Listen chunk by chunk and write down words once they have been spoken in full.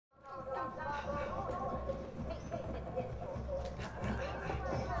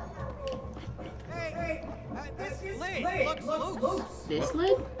Hey, looks loose. This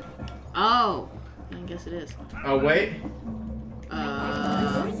lid? Oh, I guess it is. Oh wait.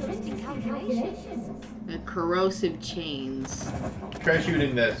 The corrosive chains. Try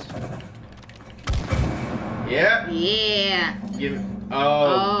shooting this. Yeah. Yeah. Give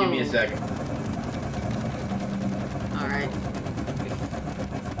me a second. All right.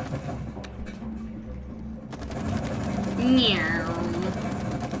 Meow.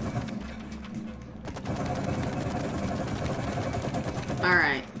 All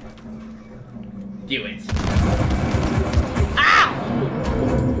right. Do it. Ow!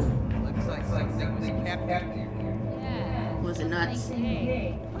 Looks like something kept happening here. Yeah. Was it nuts?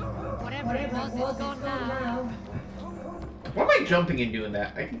 Hey. Whatever it was, it's gone now. Why am I jumping and doing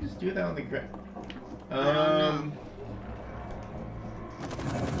that? I can just do that on the ground.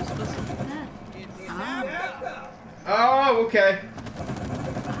 You're supposed to do that. Oh, okay.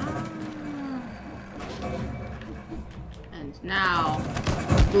 And now,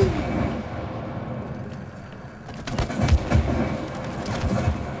 boom.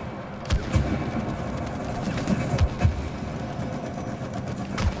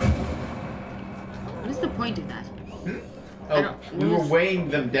 What is the point of that? Hmm? Oh, we were weighing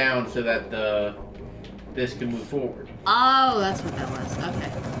them down so that this can move forward. Oh, that's what that was.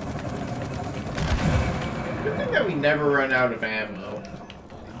 Okay. Good thing that we never run out of ammo.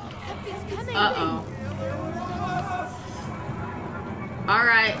 Uh-oh.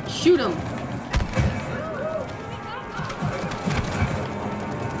 Alright, shoot him.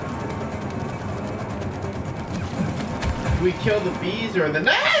 Do we kill the bees or the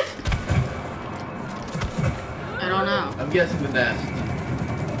nest? I don't know. I'm guessing the nest.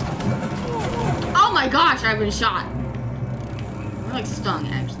 Oh my gosh, I've been shot. I'm like stung,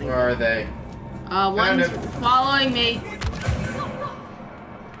 actually. Where are they? One's following me.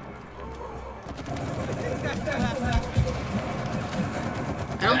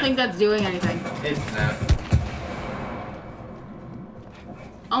 I don't think that's doing anything. It's not.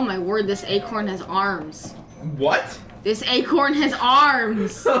 Oh my word, this acorn has arms. What? This acorn has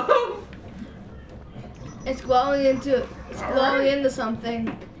arms. It's glowing into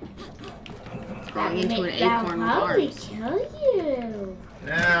something. It's going into an acorn with arms. Kill you.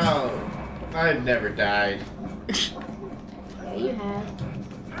 No. I've never died. Yeah, you have.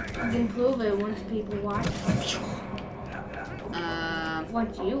 You can prove it once people watch it.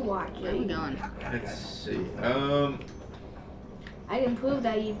 Once you watch Where are we it. going? Let's see. I can prove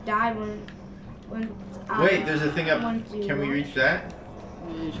that you died when. Wait, there's a thing up. once you Can we watch. reach that?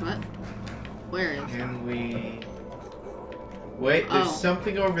 Reach what? Where is it? Can we... Wait, there's Oh.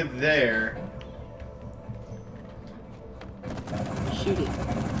 something over there. Shoot it.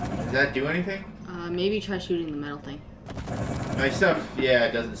 Does that do anything? Maybe try shooting the metal thing. My stuff, yeah,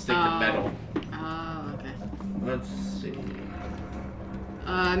 it doesn't stick to metal. Oh, okay. Let's see.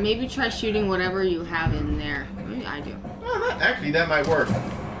 Maybe try shooting whatever you have in there. Maybe I do. Oh, actually, that might work.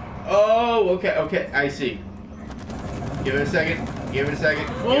 Oh, okay, I see. Give it a second. Give it a second.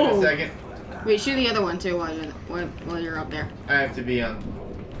 Give it a second. Wait, shoot the other one too while you're up there. I have to be on.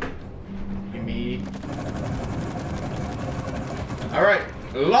 Give me. All right,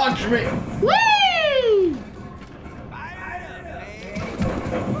 launch me. Woo!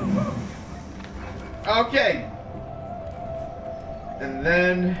 Okay. And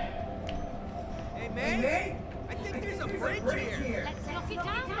then. Hey, man. I think there's a bridge here. Let's knock it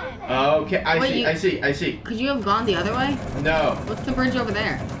down then. Okay, I Wait, see. I see. Could you have gone the other way? No. What's the bridge over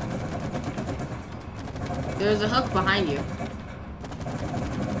there? There's a hook behind you.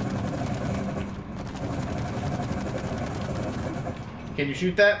 Can you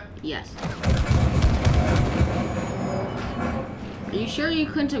shoot that? Yes. Are you sure you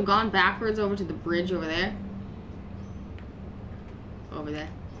couldn't have gone backwards over to the bridge over there? Over there.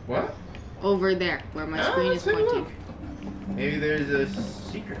 What? Over there, where my Oh, screen is let's take a pointing. look. Maybe there's a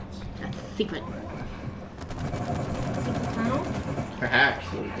secret. A secret. Tunnel? Perhaps.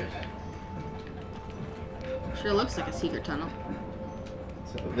 Sure looks like a secret tunnel.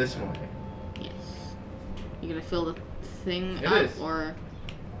 So this way. Yes. You gonna fill the thing It up, is. or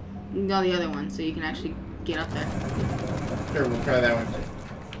no, the other one, so you can actually get up there. Sure, we'll try that one too.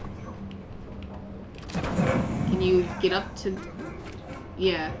 Can you get up to?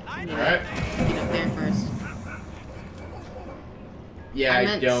 Yeah. All right. Get up there first. Yeah, I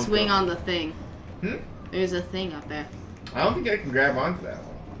meant don't. swing go. on the thing. Hmm? There's a thing up there. I don't think I can grab onto that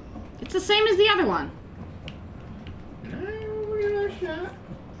one. It's the same as the other one. No, we'll give it a shot.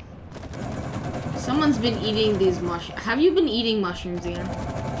 Someone's been eating these mushrooms. Have you been eating mushrooms, Ian?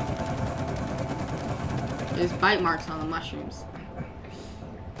 There's bite marks on the mushrooms.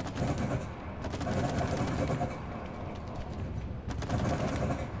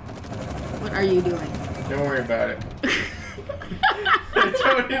 What are you doing? Don't worry about it. I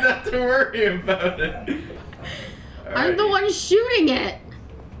told you not to worry about it. I'm the one shooting it.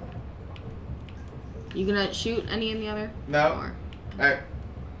 You gonna shoot any in the other? No. Or?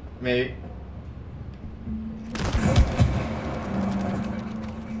 Maybe.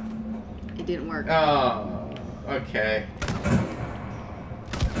 It didn't work. Oh, okay.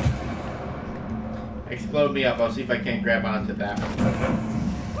 Explode me up. I'll see if I can't grab onto that.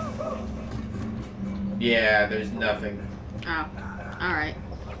 Yeah, there's nothing. Oh. Alright.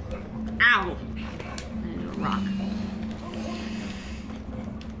 Ow! I need a rock.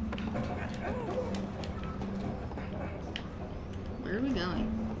 Where are we going?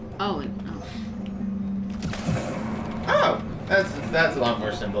 Oh, and Oh, that's a lot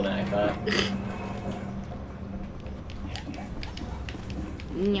more simple than I thought.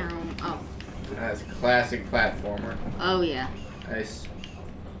 Oh. That's classic platformer. Oh yeah. Nice.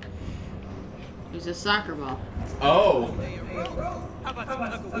 There's a soccer ball. Oh. How about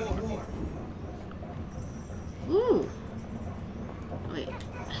some tug of war? Ooh. Wait.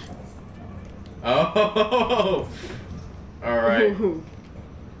 Oh. All right. Ooh.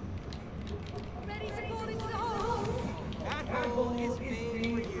 Ready to fall into the hole. That hole is made for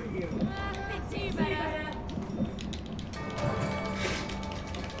you. Fits you better.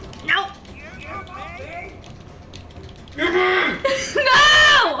 No! Come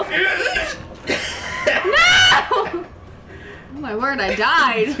No! No! Oh my word, I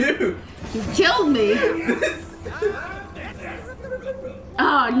died. Dude. You killed me.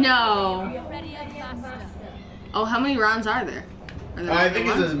 Oh no. You're ready and faster. Oh, how many rounds are there? Are there I more think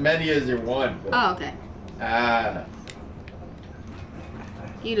than it's one? as many as you want. But... Oh, okay.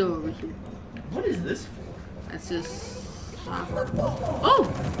 Get over here. What is this for? That's just soccer. Oh!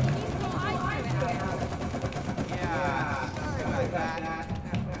 Yeah. Sorry about that.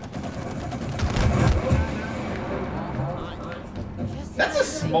 That's a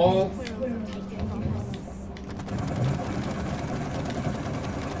small.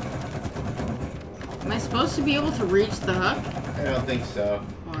 Am I supposed to be able to reach the hook? I don't think so.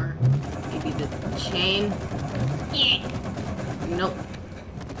 Or maybe the chain? Yeah. Nope.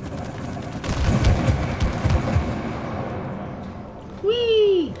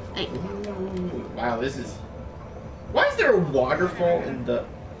 Whee! Hey. Wow, this is. Why is there a waterfall in the?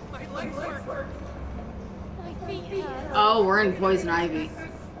 My legs work. My feet hurt. Oh, we're in poison ivy.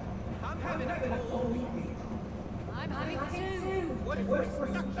 I'm having a cold. I'm having two. What if we're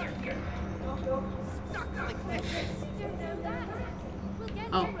stuck here? Stuck like this? You don't know that. We'll get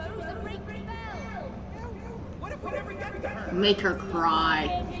Oh. to Rose and break the spell. What if we never get to her? Make her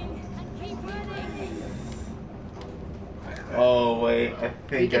cry. And keep running. Oh wait, I You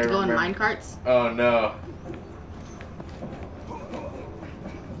think get I to go in remember. minecarts? Oh no.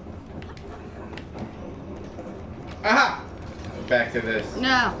 Aha! Back to this.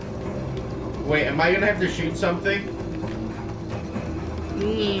 No. Wait, am I gonna have to shoot something?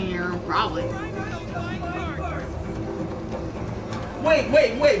 Yeah, probably. Wait!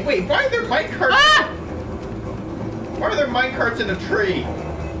 Why are there minecarts? Ah! Why are there minecarts in a tree?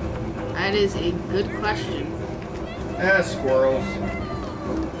 That is a good question. Ah, squirrels.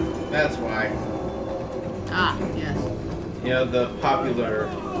 That's why. Ah, yes. You know, the popular...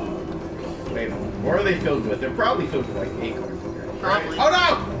 Wait, what are they filled with? They're probably filled with, like, acorns. Right? Probably. Oh,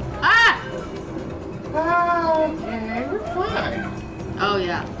 no! Ah! Oh, okay, we're fine. Oh,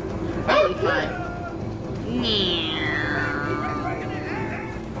 yeah. Oh, Probably good. fine. Meow.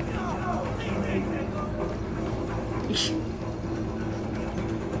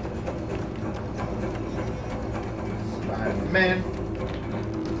 Spider-Man.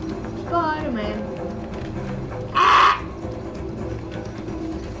 Spider-Man. Ah!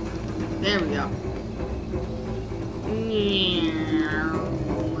 There we go. Meow.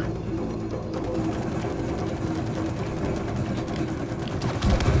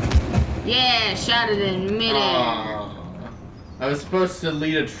 Yeah, shot it in midair. Aw. I was supposed to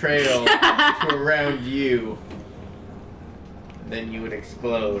lead a trail to around you. Then you would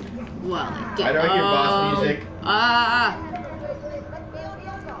explode. Well, I don't hear boss music.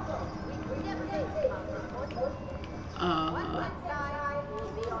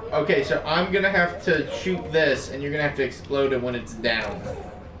 Okay, so I'm gonna have to shoot this, and you're gonna have to explode it when it's down.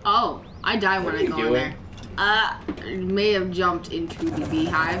 Oh, I die when What are I you go in doing? there. May have jumped into the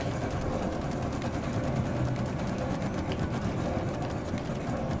beehive.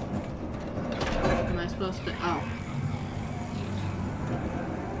 Am I supposed to? Oh.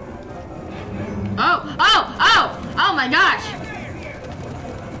 Oh my gosh!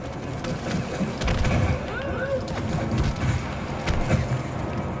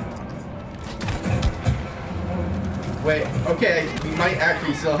 Okay, we might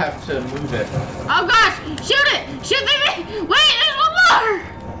actually still have to move it. Oh gosh! Shoot it! Shoot the thing! Wait, there's one more!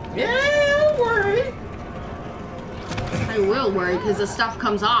 Yeah, don't worry. I will worry because the stuff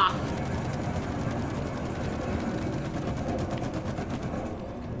comes off.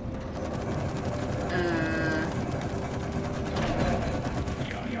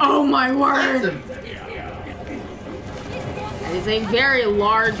 Oh my word! That is a very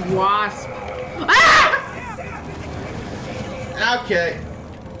large wasp. Ah! Okay.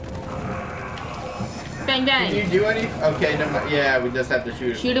 Bang Can bang. you do any? Okay, no, yeah, we just have to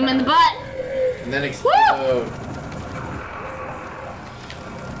shoot him. Shoot him in the butt. And then explode.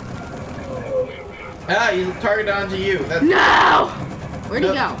 Ah, he's targeted onto you. That's No! Where'd he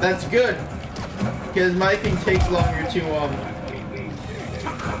no, go? That's good. Because my thing takes longer to,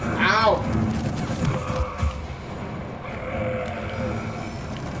 Ow!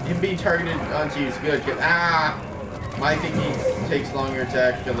 Him being targeted onto you is good. My thing takes longer to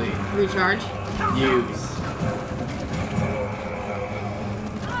actually Recharge. use.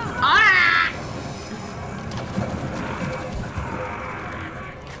 Ah!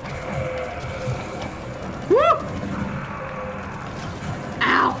 Woo!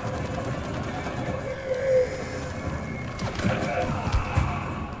 Ow!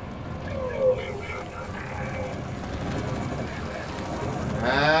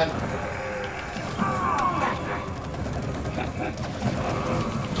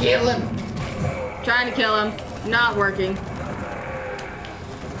 Kill him! Trying to kill him. Not working.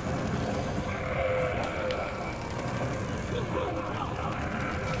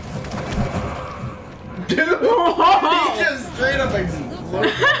 Dude! He just straight up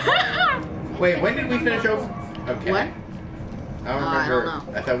exploded. Wait, when did we finish over? Okay. What? I don't remember. I don't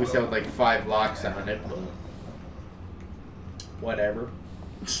know. I thought we still had like 5 locks on it. But whatever.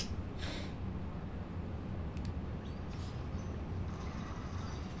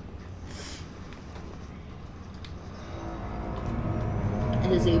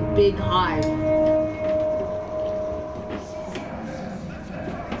 It is a big hive.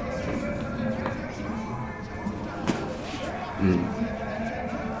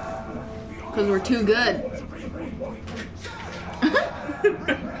 Because we're too good.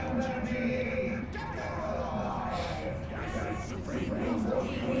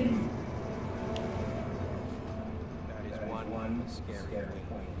 That is one scary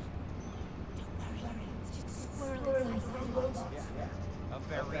point. A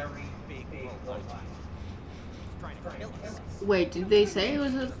very big robot. Trying to kill us. Wait, did they say it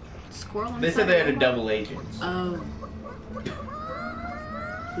was a squirrel? They said they had a double agent. Oh.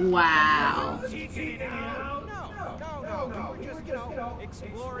 Wow. No. Just,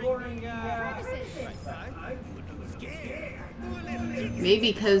 exploring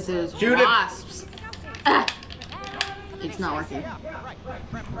Maybe because there's Shoot it. wasps. Ah! It's not working.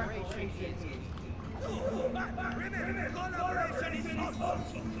 Preparation is key. Remember, collaboration is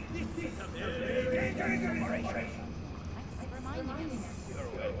awesome. This is a very dangerous operation.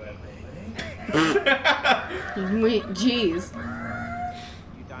 Wait, jeez.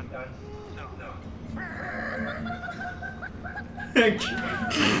 You done?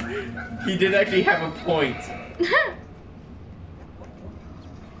 He did actually have a point.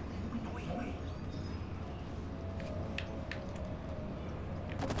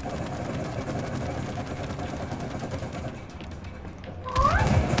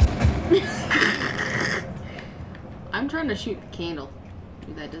 I'm trying to shoot the candle.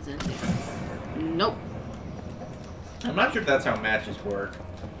 If that does anything. Nope. I'm not sure if that's how matches work.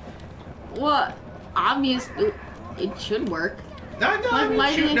 What? Obviously, it should work. No, Like I mean,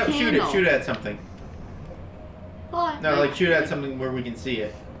 lighting a shoot candle. it at something. What? No, like shoot at something where we can see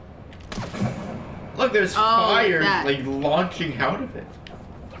it. Look, there's Oh, like fires that. like launching out of it.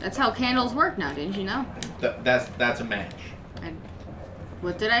 That's how candles work now, didn't you know? That's a match.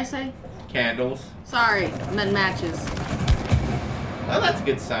 What did I say? Candles. Sorry, I meant matches. Well, that's a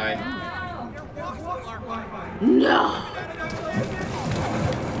good sign. No!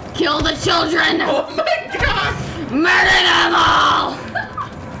 Kill the children! Oh my god! Murder them all!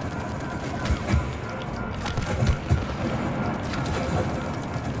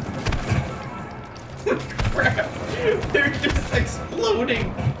 Crap! They're just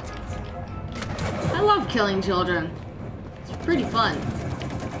exploding. I love killing children. It's pretty fun.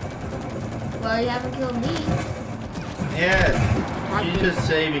 Well, you haven't killed me. Yes. She's just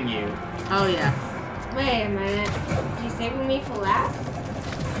saving you. Oh yeah. Wait a minute. You saving me for last?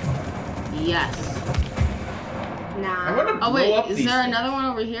 Yes. I Nah. want to blow Oh wait, up is these there things. another one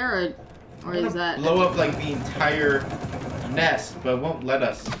over here, or is that? Blow up like the entire nest, but it won't let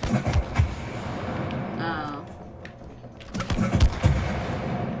us. Oh.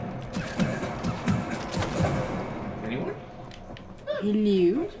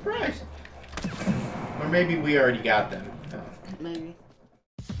 Hello? I'm surprised. Or maybe we already got them. Maybe.